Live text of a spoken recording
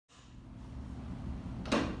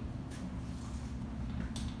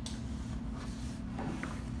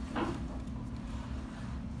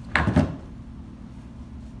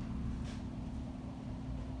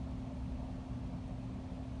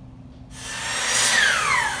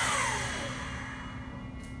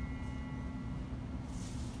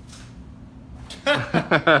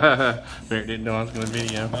Barrett didn't know I was going to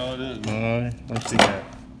video. No, it isn't. Let's see that.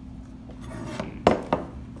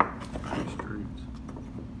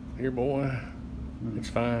 Here, boy. It's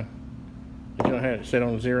fine. You don't have it set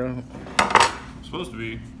on 0. It's supposed to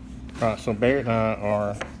be. All right, so Barrett and I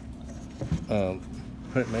are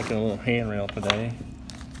making a little handrail today,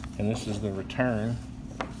 and this is the return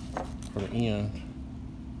for the end,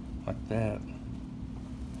 like that.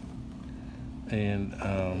 And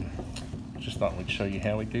just thought we'd show you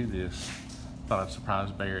how we do this. Thought I'd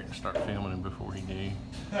surprise Barrett and start filming him before he knew.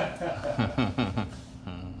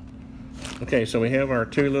 Okay, so we have our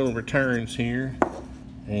 2 little returns here,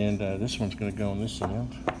 and this one's going to go on this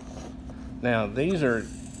end. Now, these are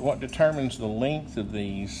what determines the length of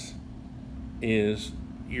these. Is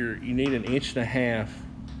you need 1.5 inches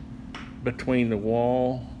between the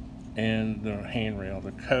wall and the handrail.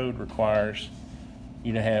 The code requires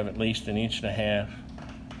you to have at least 1.5 inches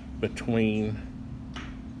between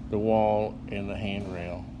the wall and the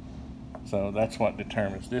handrail. So that's what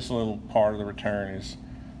determines. This little part of the return is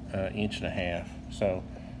 1.5 inches. So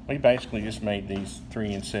we basically just made these 3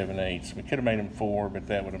 7/8. We could have made them 4, but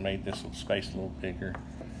that would have made this little space a little bigger.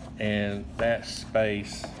 And that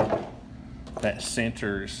space that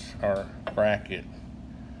centers our bracket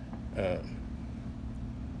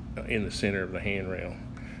in the center of the handrail.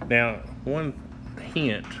 Now, one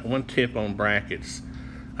tip on brackets.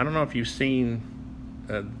 I don't know if you've seen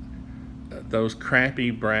those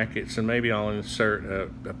crappy brackets, and maybe I'll insert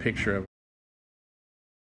a picture of.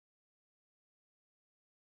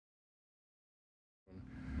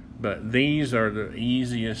 But these are the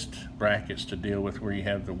easiest brackets to deal with, where you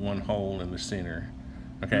have the one hole in the center.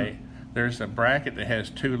 Okay, there's a bracket that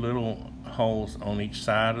has 2 little holes on each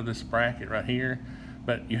side of this bracket right here,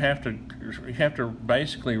 but you have to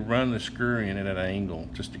basically run the screw in at an angle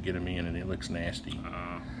just to get them in, and it looks nasty.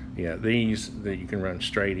 Yeah, these that you can run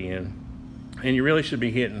straight in, and you really should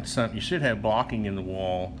be hitting something. You should have blocking in the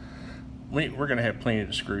wall. We're going to have plenty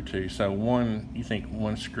to screw to, so you think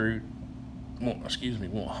one screw won't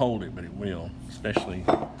hold it, but it will, especially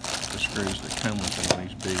the screws that come with them,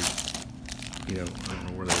 these big, I don't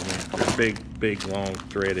know where they went. They're big, long,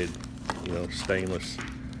 threaded, stainless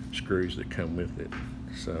screws that come with it.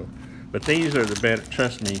 So, but these are the better,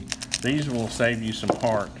 trust me, these will save you some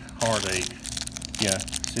heartache. Yeah,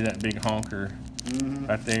 see that big honker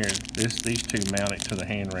right there? These 2 mount it to the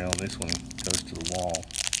handrail. This one goes to the wall.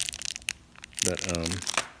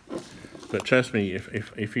 But trust me,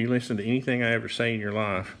 if you listen to anything I ever say in your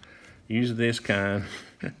life, use this kind,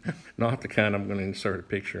 not the kind I'm going to insert a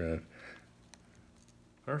picture of.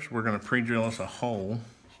 First, we're going to pre-drill us a hole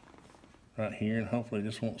right here, and hopefully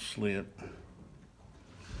this won't slip.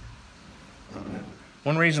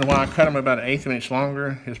 One reason why I cut them about 1/8 inch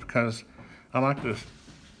longer is because I like to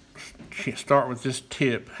start with this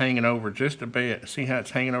tip hanging over just a bit. See how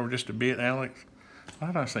it's hanging over just a bit, Alex? Why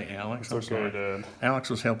did I say Alex? It's okay, Dad. Alex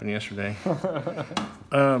was helping yesterday.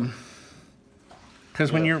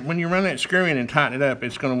 Because when you run that screw in and tighten it up,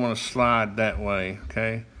 it's going to want to slide that way.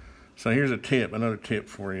 Okay. So here's another tip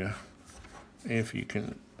for you, if you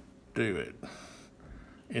can do it,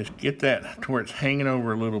 is get that to where it's hanging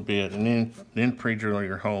over a little bit, and then pre-drill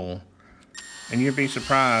your hole, and you'd be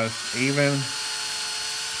surprised, even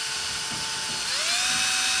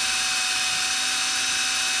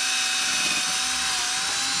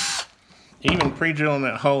pre-drilling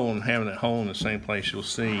that hole and having that hole in the same place, you'll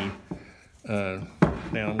see. Now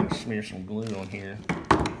I'm going to smear some glue on here.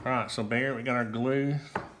 All right, so Barrett, we got our glue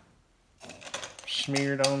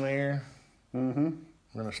smeared on there. We're going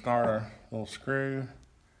to start our little screw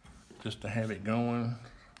just to have it going,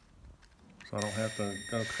 so I don't have to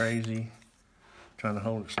go crazy trying to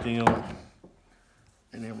hold it still.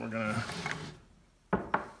 And then we're going to,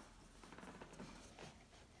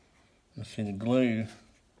 let's see the glue.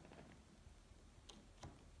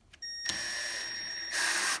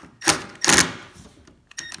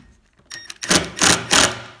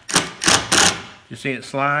 You see it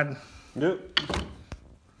slide? Yep.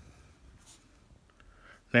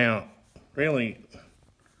 Now, really,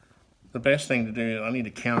 the best thing to do, I need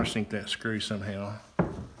to countersink that screw somehow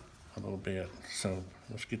a little bit. So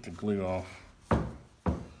let's get the glue off.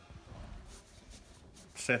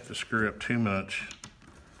 Set the screw up too much.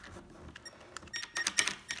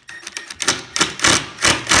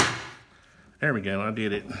 There we go, I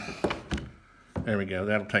did it. There we go,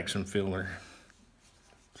 that'll take some filler.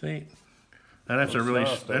 See? Now that's a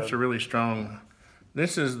really strong.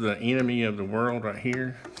 This is the enemy of the world right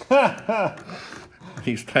here.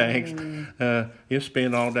 These tags. You'll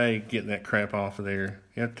spend all day getting that crap off of there.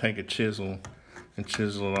 You have to take a chisel and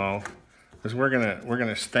chisel it off, because we're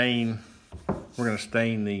gonna stain we're going to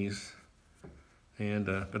stain these, and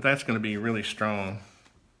but that's going to be really strong.